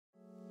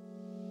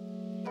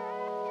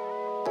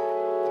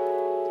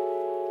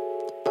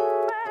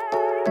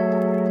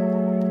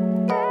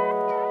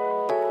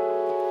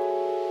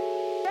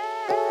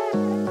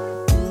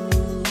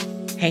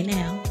Hey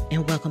now,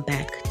 and welcome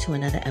back to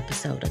another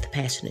episode of the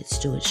Passionate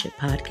Stewardship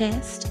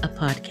Podcast, a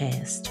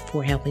podcast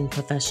for helping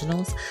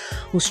professionals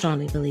who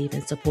strongly believe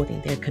in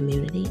supporting their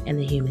community and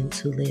the humans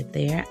who live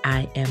there.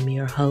 I am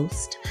your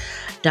host,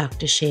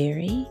 Dr.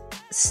 Sherry,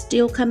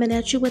 still coming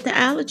at you with the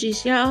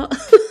allergies, y'all.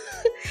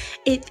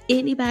 If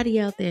anybody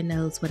out there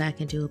knows what I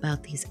can do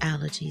about these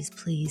allergies,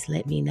 please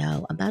let me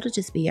know. I'm about to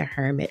just be a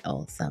hermit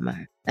all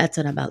summer. That's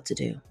what I'm about to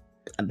do.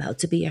 I'm about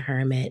to be a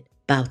hermit,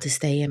 about to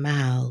stay in my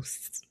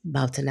house,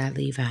 about to not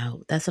leave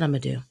out. That's what I'm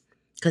going to do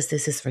because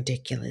this is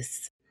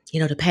ridiculous.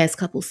 The past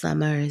couple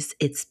summers,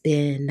 it's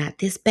been not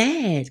this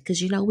bad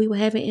because, we were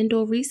having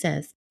indoor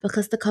recess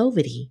because the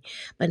COVID.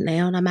 But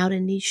now I'm out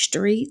in these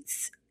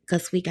streets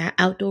because we got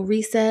outdoor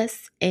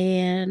recess,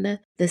 and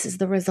this is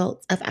the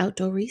result of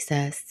outdoor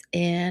recess,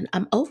 and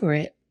I'm over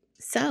it.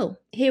 So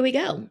here we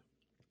go.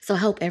 So I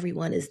hope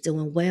everyone is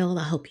doing well.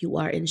 I hope you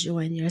are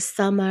enjoying your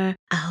summer.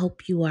 I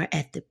hope you are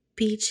at the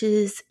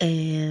beaches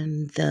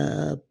and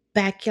the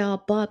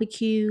backyard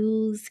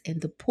barbecues and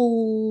the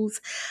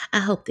pools. I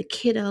hope the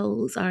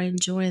kiddos are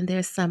enjoying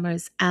their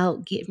summers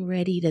out, getting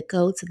ready to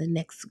go to the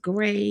next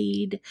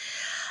grade.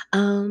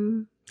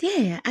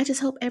 I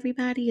just hope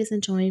everybody is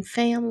enjoying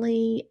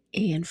family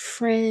and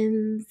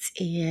friends.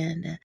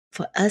 And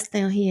for us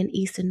down here in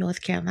Eastern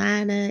North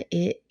Carolina,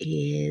 it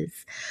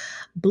is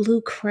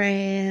blue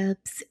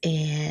crabs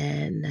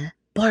and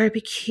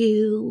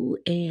barbecue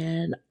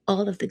and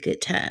all of the good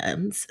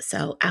times.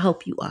 So I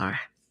hope you are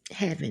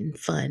having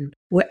fun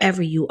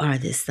wherever you are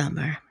this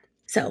summer.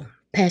 So,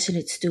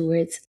 Passionate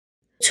Stewards,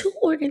 two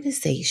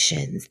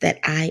organizations that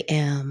I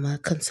am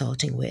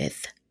consulting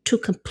with, two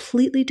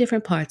completely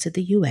different parts of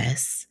the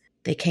U.S.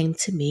 They came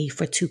to me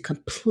for two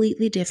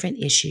completely different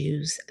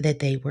issues that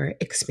they were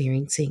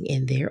experiencing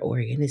in their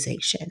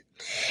organization.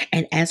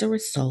 And as a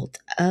result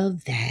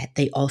of that,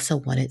 they also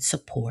wanted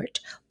support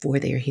for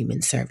their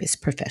human service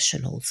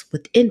professionals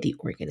within the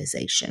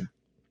organization.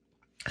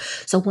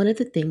 So, one of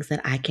the things that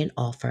I can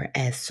offer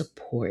as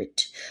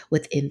support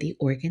within the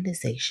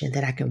organization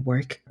that I can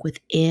work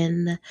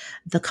within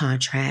the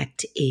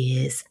contract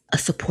is a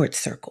support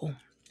circle.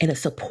 And a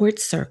support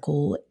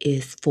circle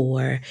is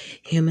for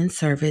human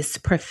service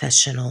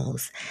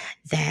professionals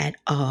that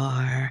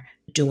are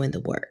doing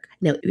the work.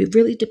 Now, it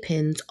really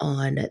depends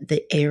on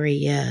the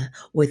area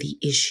or the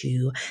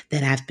issue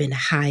that I've been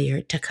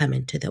hired to come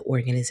into the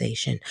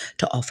organization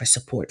to offer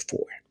support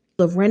for.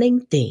 The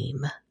running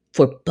theme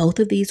for both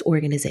of these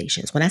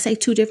organizations, when I say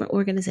two different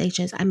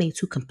organizations, I mean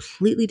two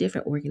completely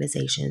different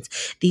organizations.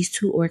 These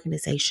two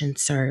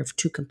organizations serve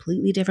two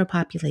completely different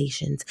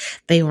populations.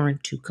 They are in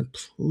two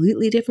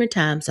completely different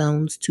time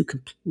zones, two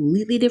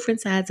completely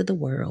different sides of the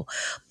world.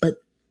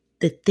 But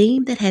the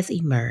theme that has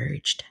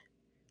emerged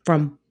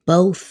from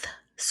both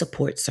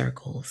support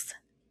circles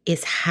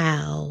is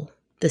how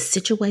the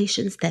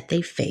situations that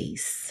they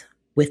face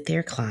with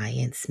their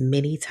clients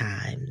many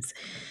times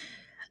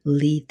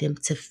lead them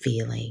to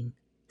feeling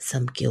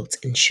some guilt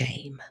and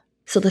shame.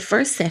 So the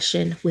first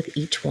session with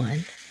each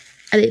one,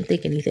 I didn't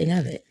think anything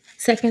of it.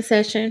 Second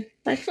session,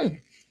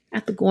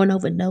 after going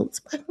over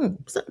notes,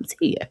 something's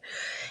here.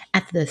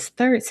 After this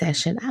third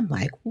session, I'm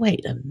like,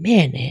 wait a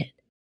minute.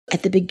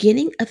 At the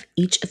beginning of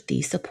each of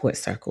these support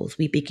circles,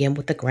 we begin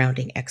with a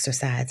grounding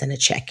exercise and a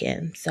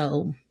check-in.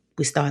 So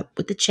we start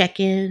with the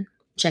check-in,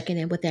 checking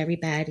in with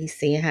everybody,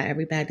 seeing how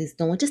everybody's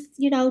doing,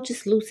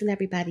 just loosen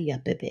everybody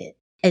up a bit.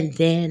 And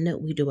then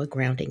we do a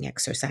grounding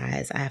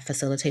exercise. I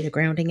facilitate a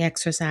grounding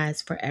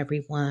exercise for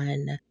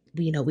everyone.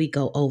 We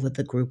go over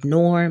the group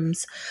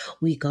norms.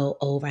 I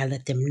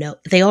let them know.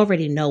 They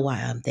already know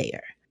why I'm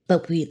there.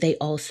 But they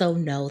also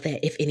know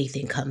that if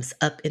anything comes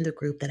up in the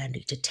group that I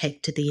need to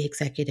take to the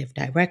executive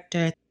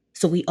director.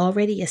 So we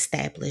already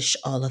established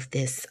all of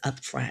this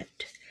up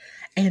front.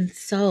 And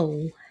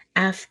so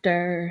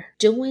after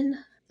doing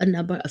a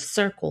number of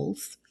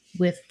circles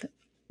with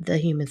the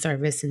human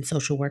service and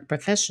social work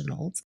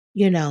professionals,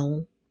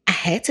 I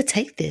had to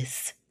take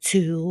this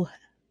to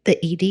the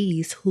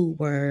EDs who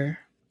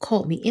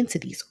called me into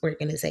these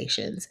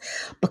organizations,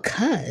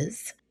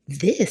 because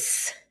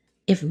this,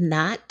 if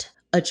not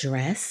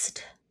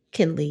addressed,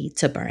 can lead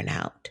to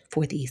burnout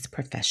for these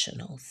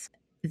professionals.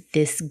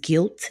 This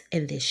guilt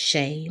and this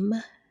shame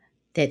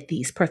that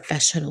these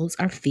professionals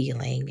are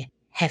feeling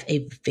have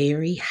a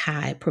very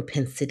high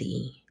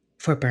propensity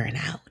for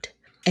burnout.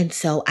 And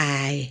so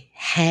I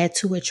had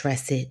to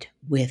address it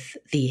with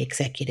the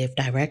executive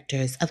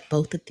directors of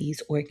both of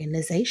these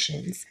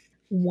organizations.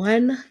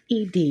 One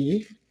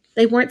ED,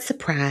 they weren't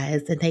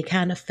surprised, and they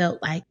kind of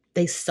felt like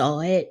they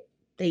saw it.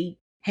 They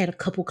had a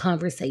couple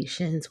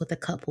conversations with a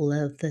couple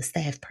of the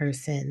staff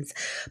persons,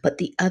 but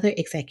the other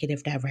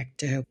executive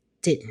director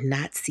did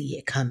not see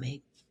it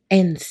coming.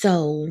 And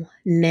so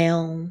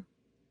now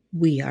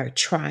we are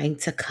trying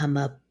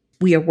to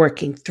we are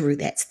working through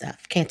that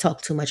stuff. Can't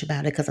talk too much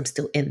about it because I'm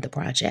still in the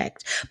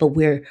project, but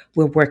we're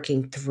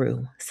working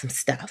through some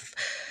stuff.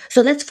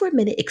 So let's for a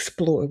minute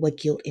explore what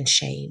guilt and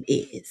shame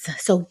is.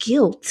 So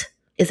guilt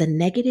is a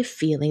negative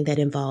feeling that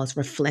involves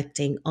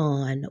reflecting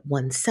on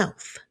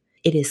oneself.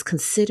 It is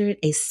considered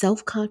a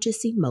self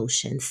conscious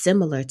emotion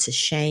similar to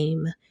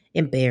shame,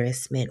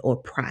 embarrassment, or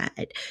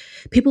pride.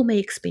 People may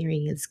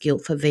experience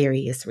guilt for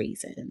various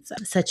reasons,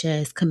 such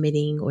as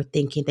committing or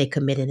thinking they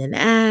committed an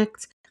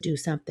act, do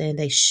something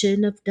they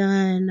shouldn't have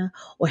done,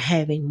 or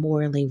having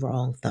morally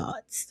wrong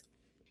thoughts.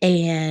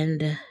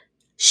 And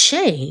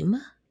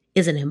shame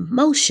is an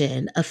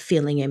emotion of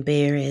feeling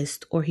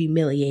embarrassed or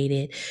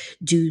humiliated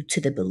due to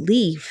the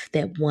belief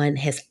that one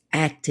has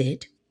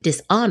acted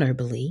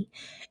dishonorably,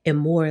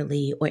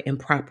 immorally, or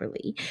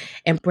improperly.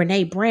 And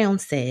Brene Brown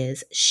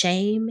says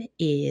shame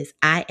is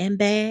I am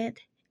bad,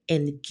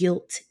 and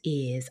guilt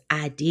is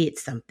I did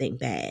something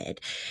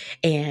bad.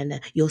 And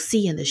you'll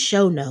see in the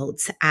show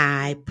notes,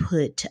 I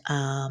put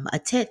a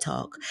TED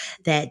talk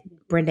that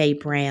Brene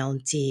Brown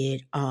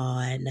did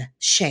on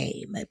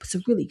shame. It was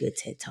a really good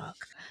TED talk.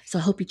 So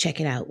I hope you check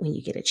it out when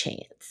you get a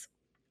chance.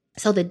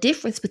 So, the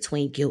difference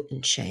between guilt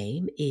and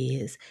shame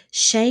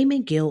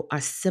and guilt are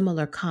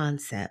similar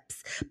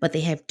concepts, but they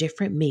have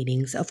different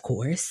meanings, of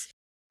course.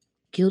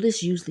 Guilt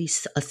is usually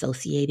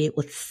associated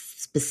with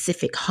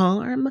specific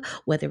harm,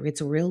 whether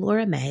it's real or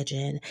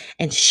imagined,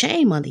 and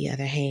shame, on the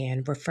other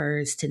hand,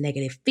 refers to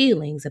negative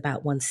feelings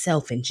about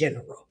oneself in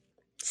general.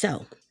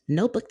 So,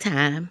 notebook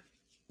time.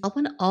 I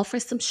want to offer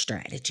some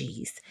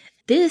strategies.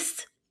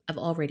 This, I've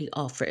already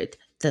offered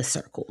the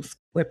circles.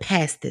 We're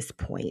past this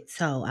point.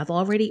 So I've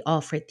already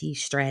offered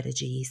these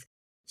strategies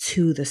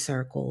to the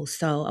circles.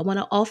 So I want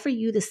to offer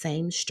you the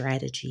same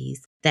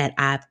strategies that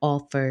I've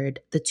offered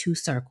the two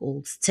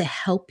circles to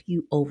help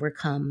you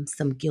overcome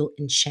some guilt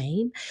and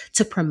shame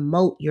to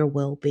promote your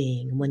well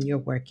being when you're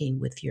working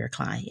with your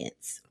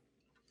clients.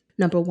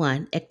 Number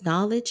one,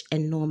 acknowledge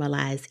and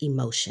normalize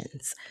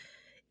emotions.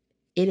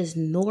 It is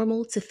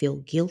normal to feel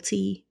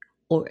guilty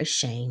or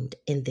ashamed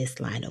in this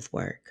line of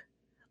work,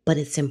 but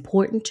it's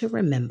important to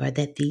remember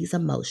that these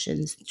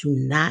emotions do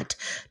not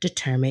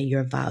determine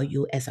your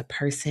value as a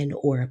person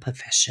or a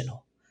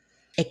professional.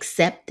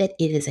 Accept that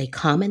it is a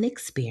common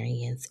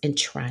experience and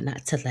try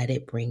not to let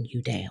it bring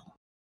you down.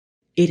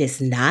 It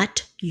is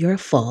not your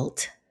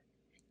fault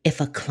if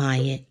a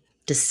client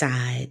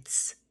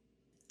decides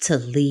to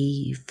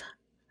leave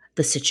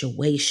the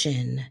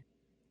situation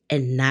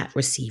and not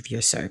receive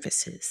your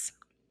services.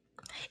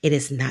 It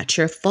is not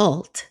your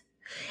fault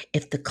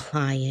if the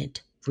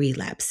client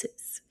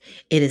relapses.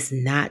 It is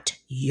not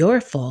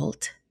your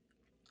fault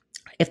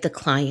if the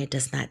client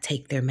does not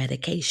take their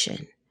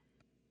medication.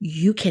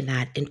 You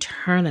cannot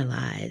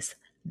internalize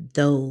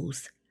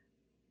those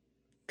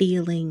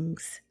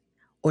feelings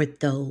or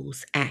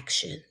those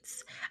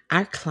actions.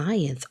 Our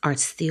clients are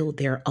still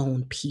their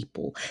own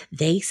people.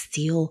 They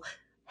still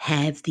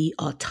have the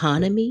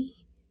autonomy.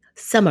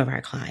 Some of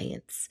our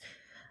clients,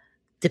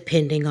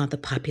 depending on the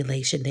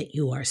population that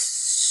you are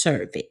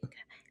serving,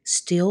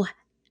 still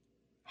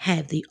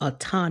have the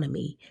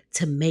autonomy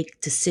to make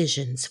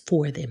decisions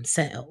for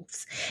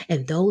themselves.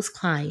 And those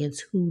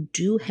clients who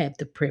do have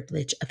the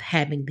privilege of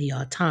having the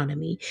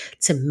autonomy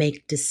to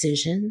make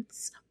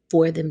decisions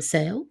for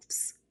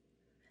themselves,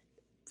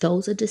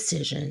 those are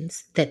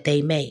decisions that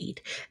they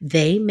made.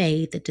 They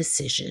made the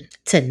decision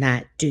to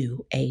not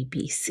do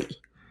ABC.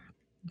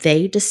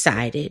 They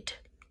decided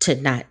to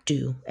not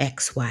do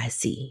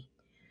XYZ.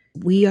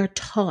 We are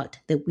taught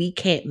that we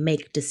can't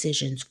make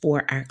decisions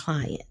for our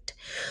client.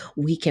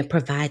 We can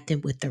provide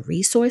them with the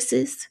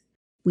resources.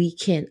 We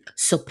can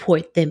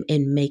support them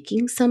in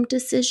making some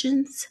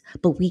decisions,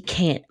 but we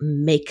can't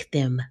make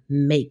them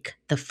make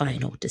the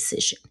final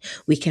decision.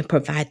 We can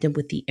provide them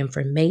with the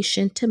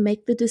information to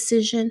make the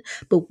decision,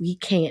 but we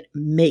can't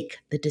make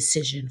the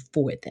decision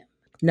for them.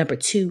 Number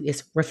two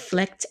is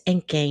reflect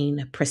and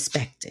gain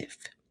perspective.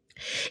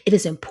 It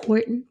is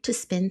important to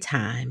spend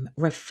time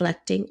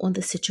reflecting on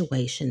the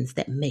situations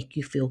that make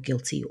you feel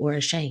guilty or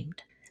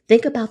ashamed.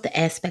 Think about the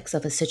aspects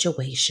of a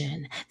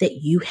situation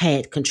that you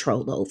had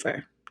control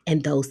over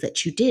and those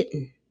that you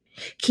didn't.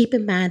 Keep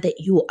in mind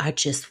that you are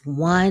just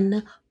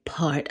one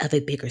part of a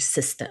bigger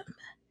system.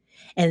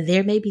 And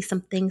there may be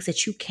some things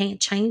that you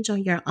can't change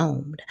on your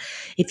own.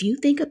 If you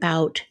think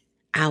about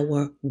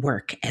our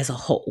work as a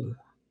whole,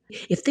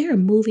 if there are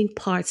moving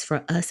parts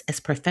for us as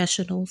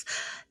professionals,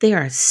 there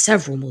are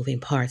several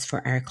moving parts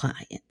for our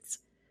clients.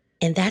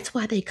 And that's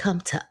why they come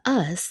to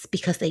us,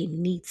 because they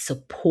need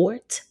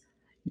support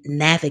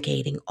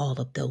navigating all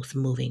of those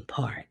moving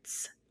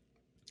parts.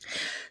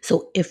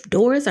 So if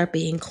doors are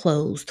being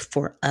closed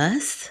for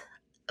us,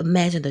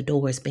 imagine the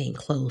doors being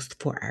closed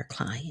for our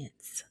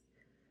clients.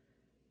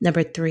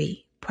 Number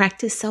three,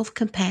 practice self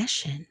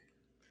compassion.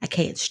 I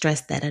can't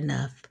stress that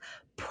enough.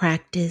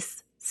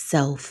 Practice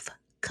self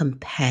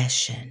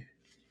compassion.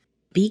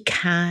 Be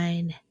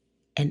kind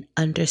and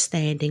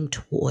understanding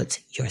towards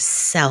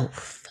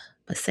yourself.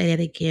 But say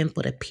that again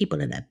for the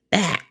people in the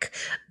back.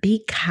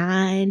 Be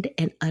kind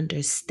and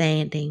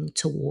understanding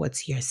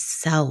towards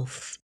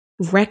yourself.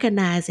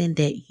 Recognizing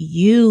that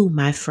you,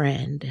 my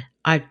friend,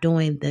 are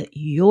doing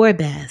your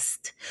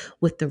best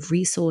with the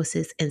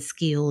resources and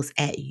skills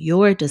at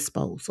your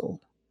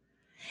disposal.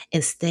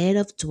 Instead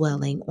of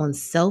dwelling on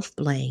self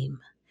blame,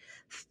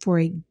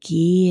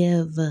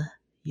 Forgive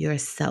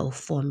yourself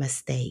for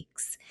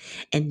mistakes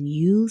and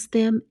use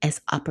them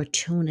as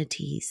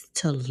opportunities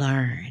to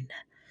learn.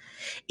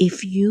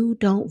 If you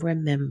don't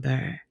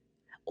remember,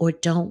 or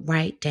don't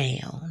write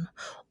down,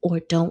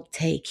 or don't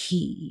take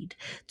heed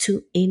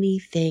to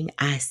anything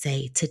I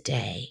say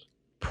today,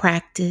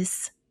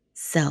 practice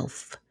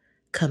self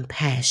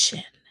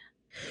compassion.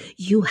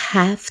 You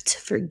have to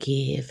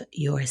forgive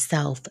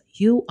yourself.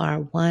 You are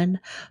one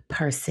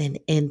person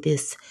in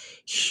this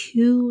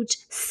huge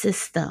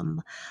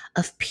system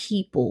of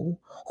people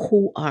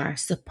who are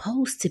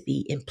supposed to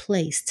be in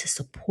place to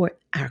support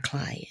our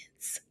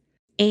clients.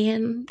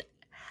 And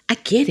I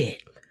get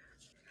it.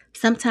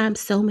 Sometimes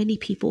so many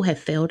people have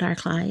failed our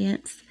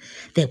clients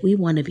that we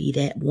want to be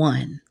that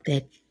one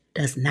that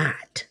does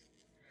not.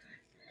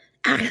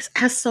 I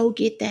so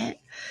get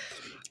that.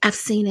 I've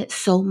seen it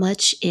so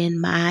much in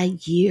my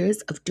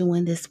years of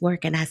doing this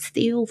work, and I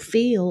still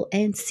feel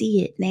and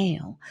see it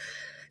now.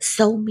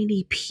 So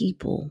many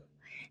people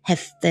have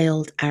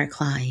failed our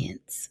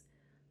clients.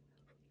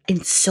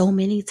 And so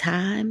many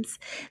times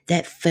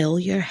that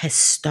failure has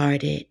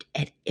started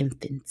at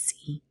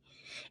infancy.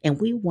 And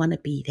we want to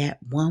be that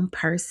one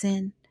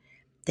person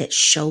that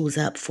shows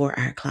up for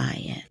our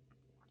client.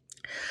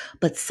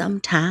 But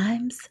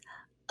sometimes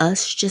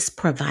us just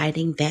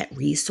providing that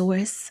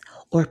resource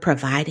or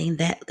providing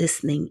that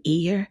listening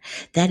ear,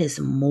 that is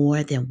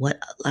more than what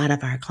a lot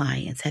of our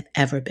clients have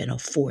ever been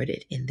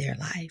afforded in their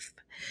life.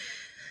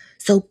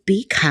 So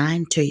be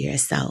kind to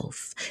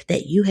yourself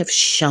that you have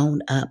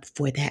shown up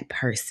for that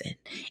person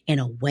in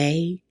a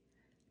way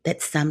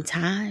that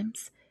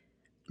sometimes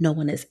no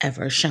one has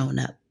ever shown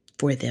up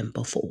for them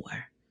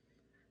before.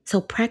 So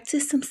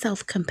practice some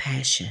self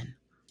compassion.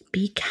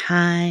 Be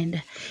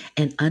kind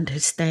and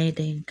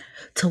understanding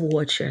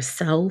towards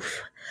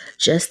yourself,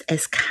 just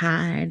as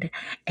kind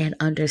and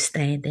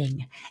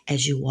understanding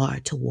as you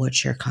are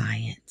towards your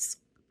clients.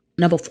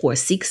 Number 4,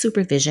 seek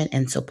supervision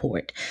and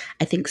support.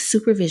 I think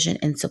supervision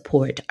and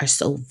support are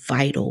so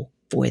vital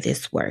for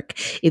this work.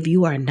 If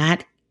you are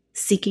not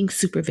seeking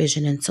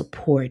supervision and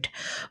support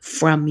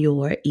from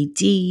your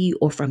ED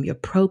or from your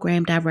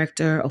program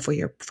director or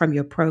from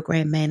your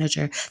program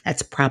manager,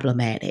 that's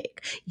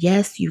problematic.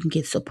 Yes, you can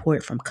get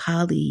support from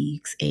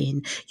colleagues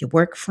and your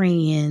work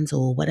friends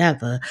or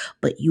whatever,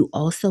 but you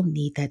also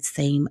need that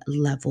same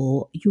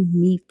level. You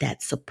need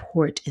that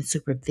support and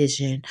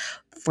supervision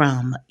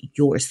from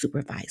your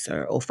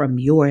supervisor or from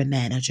your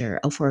manager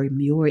or from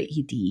your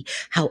ED.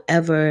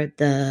 However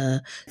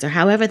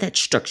that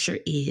structure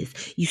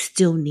is, you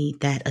still need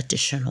that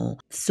additional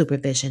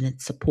supervision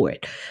and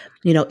support.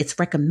 It's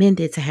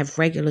recommended to have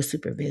regular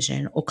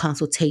supervision or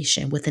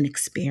consultation with an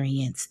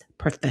experienced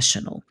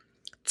professional.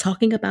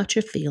 Talking about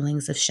your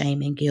feelings of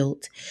shame and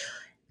guilt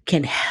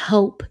can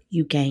help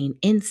you gain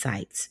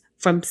insights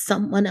from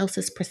someone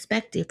else's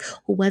perspective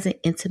who wasn't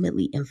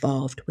intimately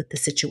involved with the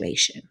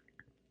situation.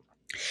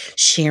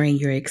 Sharing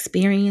your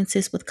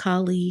experiences with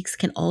colleagues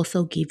can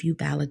also give you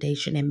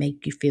validation and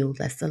make you feel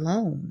less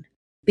alone.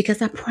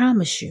 Because I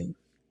promise you,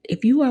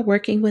 if you are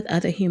working with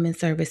other human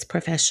service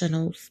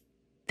professionals,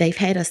 they've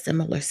had a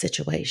similar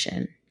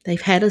situation,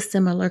 they've had a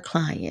similar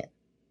client,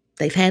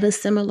 they've had a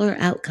similar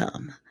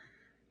outcome.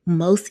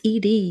 Most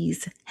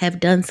EDs have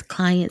done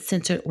client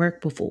centered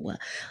work before.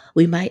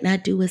 We might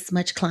not do as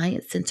much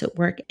client centered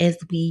work as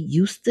we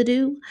used to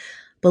do,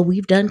 but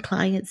we've done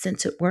client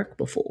centered work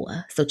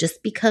before. So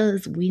just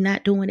because we're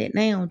not doing it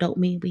now don't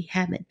mean we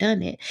haven't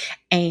done it.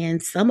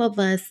 And some of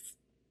us,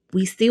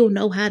 we still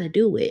know how to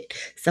do it.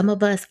 Some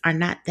of us are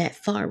not that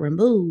far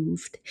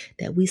removed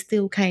that we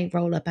still can't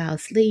roll up our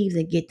sleeves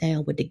and get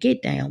down with the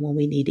get down when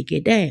we need to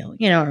get down.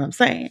 You know what I'm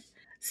saying?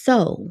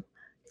 So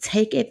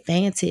take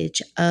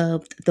advantage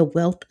of the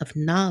wealth of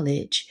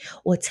knowledge,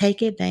 or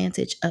take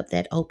advantage of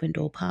that open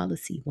door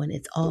policy when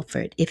it's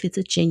offered, if it's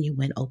a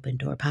genuine open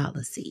door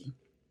policy.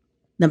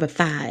 Number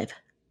 5,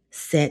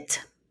 set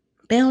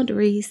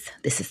boundaries.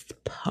 This is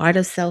part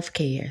of self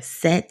care.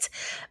 Set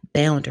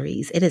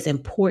boundaries. It is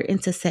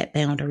important to set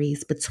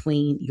boundaries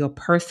between your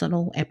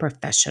personal and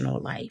professional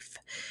life.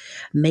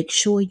 Make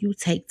sure you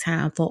take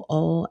time for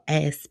all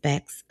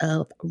aspects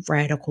of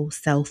radical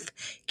self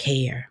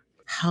care.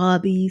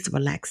 Hobbies,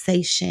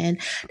 relaxation,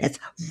 that's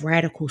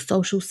radical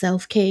social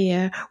self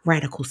care,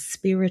 radical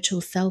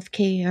spiritual self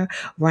care,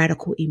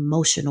 radical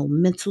emotional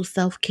mental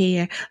self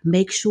care.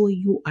 Make sure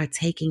you are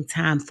taking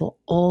time for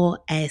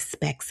all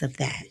aspects of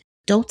that.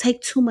 Don't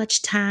take too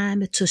much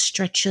time to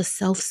stretch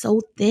yourself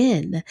so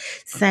thin,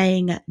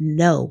 saying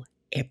no.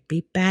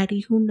 Everybody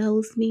who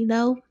knows me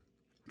know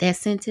that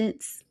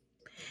sentence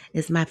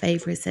is my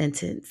favorite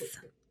sentence.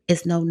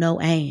 It's no,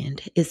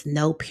 and. It's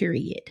no,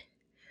 period.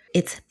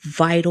 It's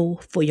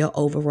vital for your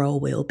overall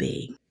well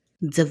being.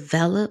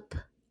 Develop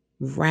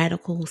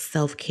radical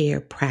self care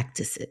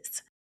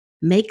practices.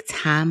 Make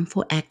time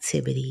for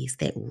activities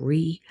that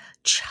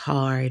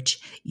recharge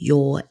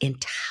your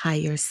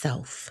entire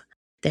self.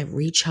 that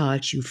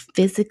recharge you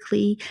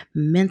physically,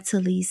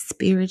 mentally,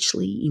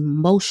 spiritually,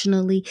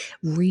 emotionally,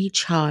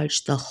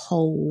 recharge the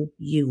whole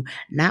you,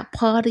 not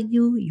part of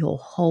you, your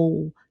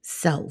whole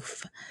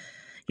self.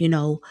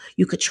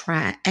 You could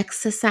try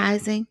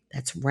exercising.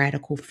 That's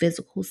radical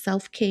physical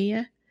self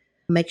care.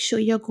 Make sure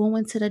you're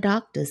going to the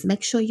doctors.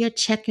 Make sure you're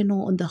checking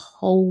on the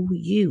whole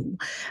you.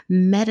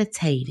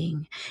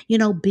 Meditating,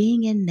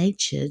 being in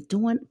nature,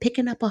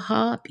 picking up a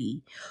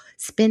hobby,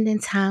 spending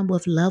time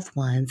with loved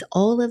ones.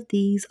 All of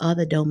these are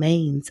the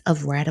domains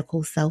of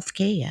radical self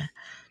care.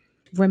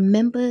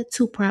 Remember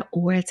to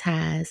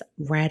prioritize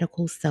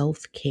radical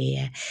self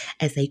care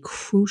as a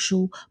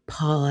crucial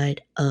part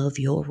of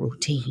your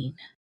routine.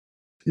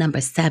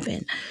 Number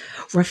 7,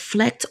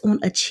 reflect on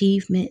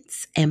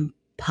achievements and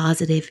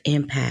positive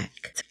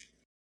impact.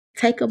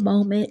 Take a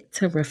moment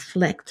to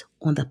reflect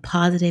on the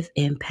positive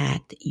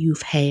impact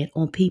you've had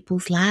on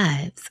people's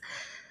lives.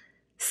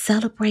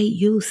 Celebrate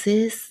you,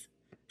 sis.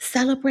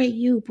 Celebrate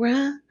you,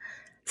 bruh.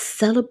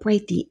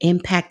 Celebrate the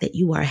impact that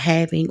you are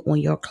having on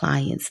your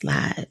clients'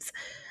 lives.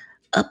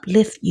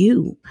 Uplift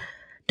you.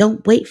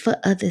 Don't wait for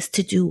others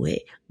to do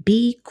it.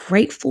 Be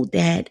grateful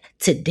that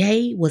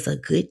today was a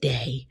good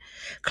day.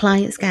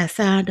 Clients got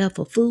signed up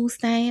for food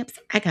stamps.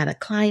 I got a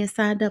client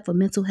signed up for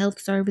mental health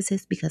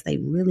services because they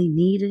really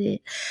needed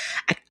it.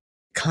 A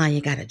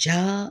client got a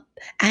job.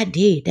 I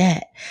did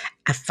that.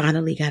 I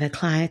finally got a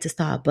client to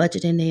start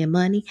budgeting their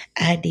money.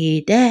 I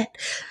did that.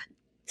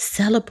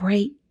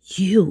 Celebrate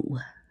you.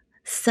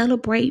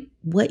 Celebrate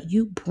what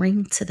you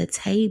bring to the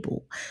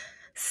table.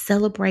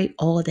 Celebrate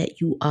all that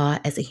you are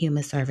as a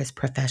human service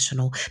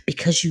professional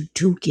because you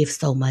do give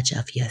so much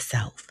of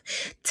yourself.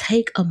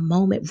 Take a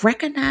moment,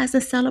 recognize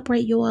and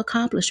celebrate your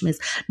accomplishments,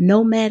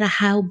 no matter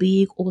how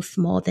big or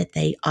small that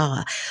they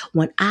are.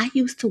 When I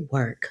used to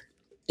work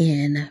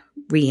in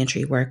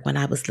reentry work when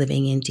I was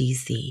living in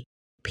DC,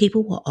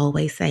 people will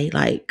always say,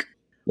 like,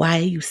 why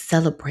are you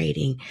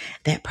celebrating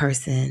that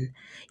person,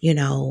 you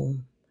know,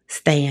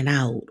 staying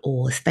out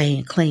or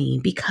staying clean?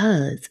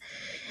 Because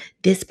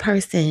this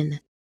person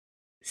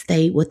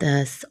stayed with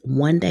us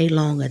one day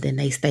longer than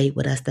they stayed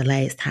with us the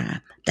last time.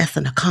 That's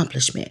an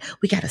accomplishment.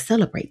 We got to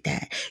celebrate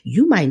that.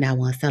 You might not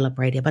want to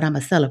celebrate it, but I'm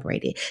going to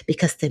celebrate it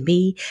because to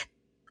me,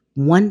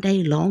 one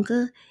day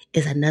longer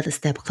is another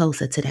step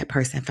closer to that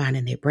person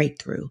finding their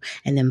breakthrough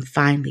and them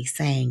finally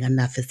saying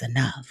enough is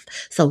enough.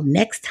 So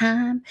next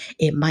time,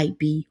 it might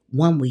be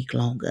 1 week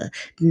longer.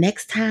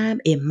 Next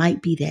time, it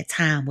might be that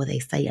time where they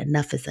say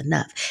enough is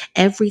enough.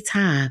 Every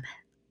time,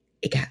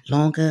 it got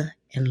longer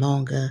and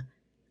longer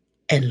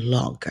and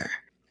longer.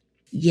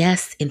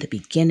 Yes, in the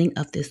beginning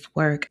of this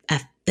work,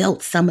 I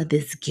felt some of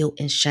this guilt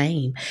and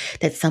shame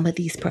that some of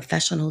these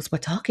professionals were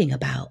talking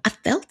about. I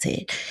felt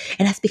it.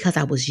 And that's because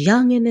I was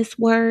young in this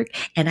work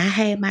and I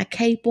had my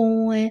cape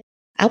on.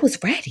 I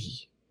was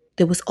ready.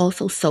 There was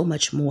also so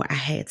much more I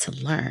had to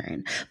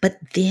learn. But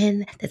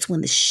then that's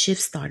when the shift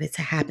started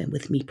to happen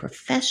with me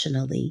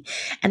professionally.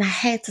 And I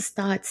had to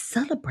start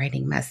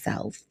celebrating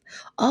myself.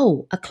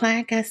 Oh, a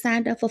client got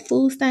signed up for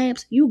food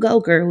stamps? You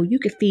go, girl. You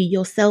can feed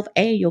yourself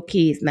and your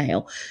kids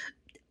now.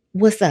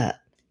 What's up?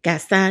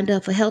 Got signed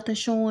up for health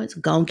insurance?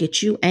 Gonna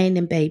get you and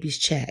them babies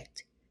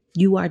checked.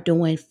 You are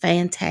doing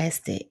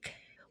fantastic.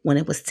 When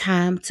it was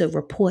time to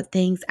report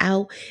things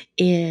out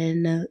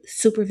in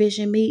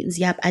supervision meetings,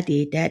 yep, I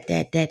did that,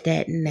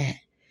 and that.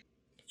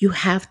 You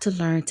have to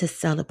learn to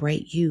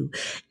celebrate you.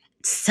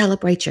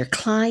 Celebrate your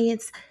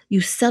clients.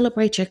 You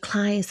celebrate your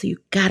clients, so you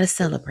gotta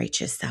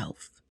celebrate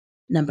yourself.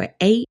 Number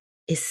 8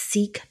 is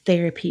seek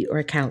therapy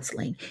or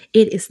counseling.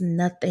 It is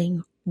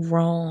nothing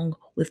wrong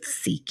with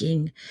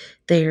seeking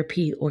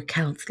therapy or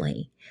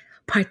counseling,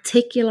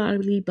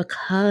 particularly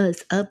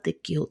because of the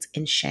guilt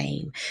and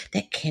shame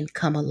that can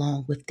come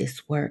along with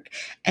this work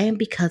and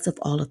because of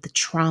all of the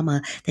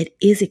trauma that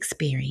is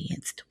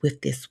experienced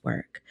with this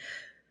work.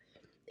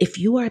 If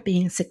you are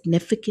being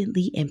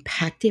significantly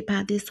impacted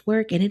by this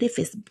work, and if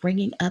it's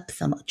bringing up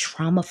some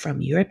trauma from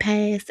your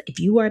past, if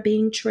you are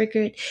being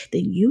triggered,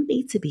 then you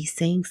need to be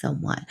seeing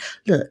someone.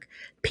 Look,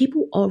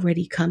 people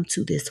already come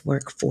to this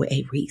work for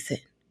a reason.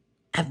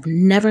 I've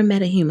never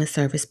met a human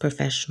service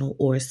professional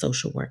or a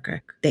social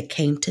worker that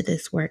came to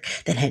this work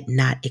that had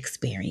not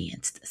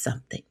experienced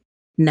something.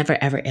 Never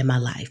ever in my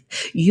life.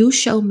 You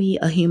show me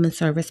a human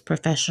service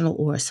professional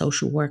or a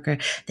social worker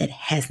that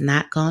has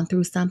not gone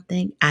through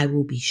something, I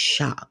will be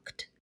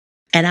shocked.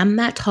 And I'm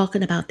not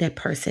talking about that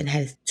person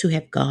has to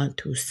have gone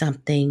through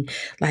something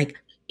like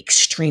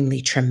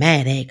extremely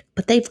traumatic,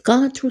 but they've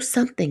gone through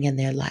something in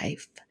their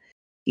life.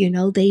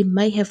 They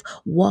may have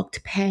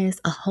walked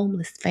past a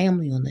homeless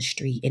family on the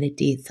street and it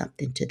did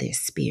something to their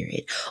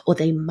spirit. Or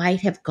they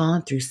might have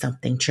gone through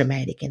something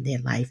traumatic in their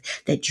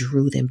life that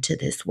drew them to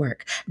this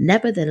work.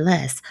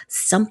 Nevertheless,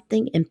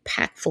 something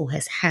impactful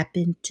has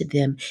happened to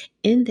them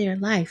in their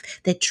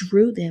life that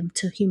drew them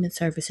to human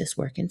services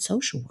work and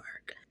social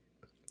work.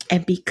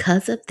 And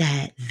because of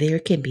that, there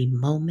can be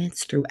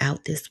moments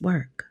throughout this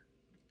work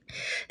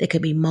There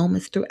could be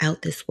moments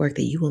throughout this work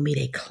that you will meet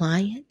a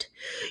client,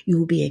 you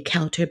will be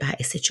encountered by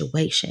a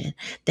situation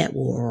that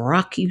will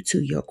rock you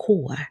to your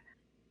core,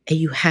 and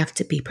you have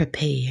to be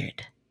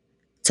prepared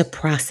to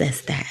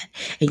process that,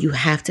 and you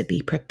have to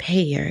be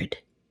prepared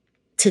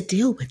to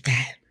deal with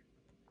that.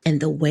 And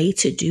the way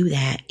to do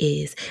that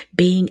is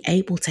being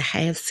able to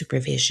have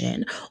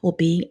supervision or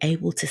being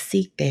able to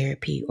seek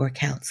therapy or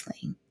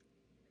counseling.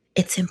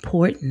 It's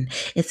important.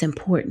 It's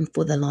important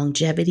for the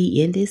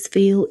longevity in this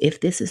field if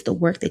this is the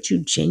work that you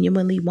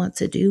genuinely want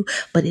to do,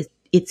 but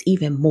it's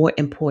even more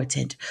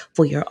important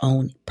for your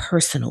own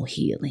personal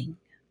healing.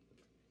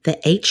 The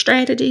 8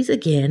 strategies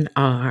again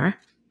are: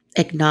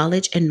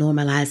 acknowledge and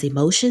normalize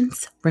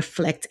emotions,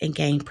 reflect and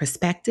gain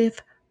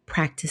perspective,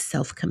 practice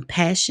self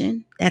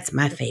compassion. That's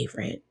my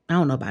favorite. I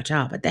don't know about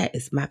y'all, but that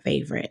is my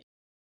favorite.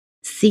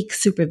 Seek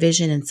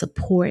supervision and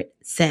support,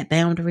 set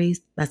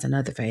boundaries. That's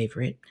another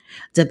favorite.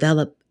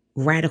 Develop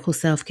radical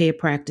self care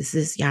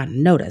practices. Y'all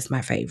know that's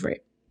my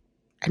favorite.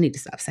 I need to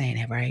stop saying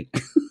that, right?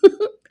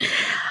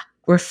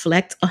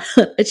 Reflect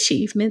on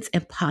achievements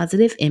and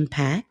positive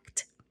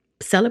impact.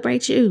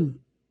 Celebrate you.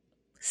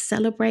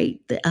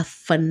 Celebrate a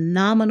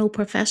phenomenal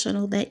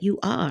professional that you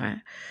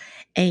are,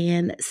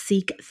 and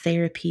seek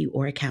therapy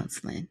or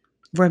counseling.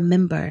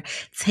 Remember,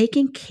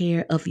 taking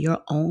care of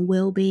your own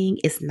well being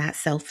is not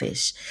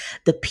selfish.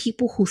 The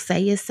people who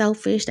say it's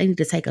selfish, they need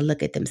to take a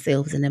look at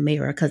themselves in the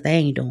mirror because they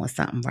ain't doing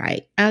something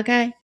right.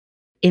 Okay?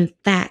 In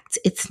fact,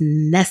 it's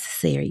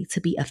necessary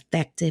to be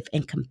effective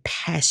and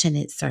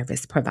compassionate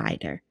service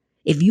provider.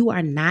 If you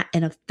are not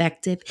an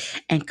effective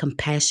and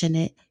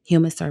compassionate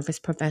human service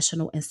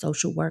professional and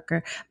social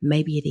worker,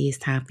 maybe it is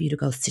time for you to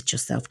go sit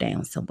yourself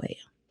down somewhere.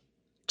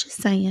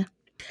 Just saying.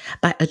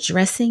 By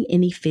addressing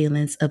any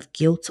feelings of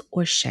guilt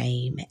or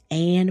shame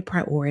and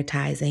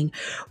prioritizing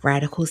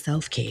radical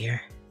self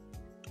care,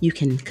 you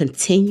can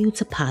continue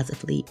to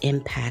positively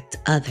impact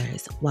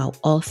others while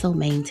also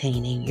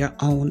maintaining your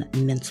own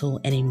mental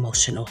and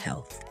emotional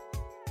health.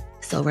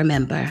 So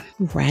remember,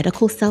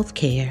 radical self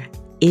care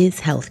is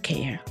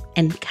healthcare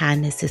and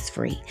kindness is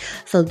free.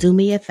 So do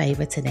me a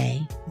favor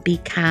today, be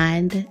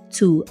kind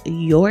to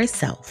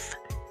yourself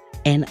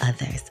and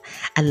others.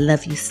 I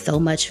love you so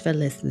much for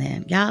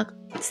listening. Y'all,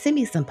 send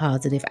me some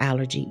positive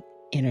allergy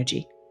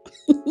energy.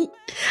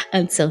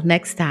 Until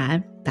next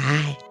time,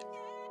 bye.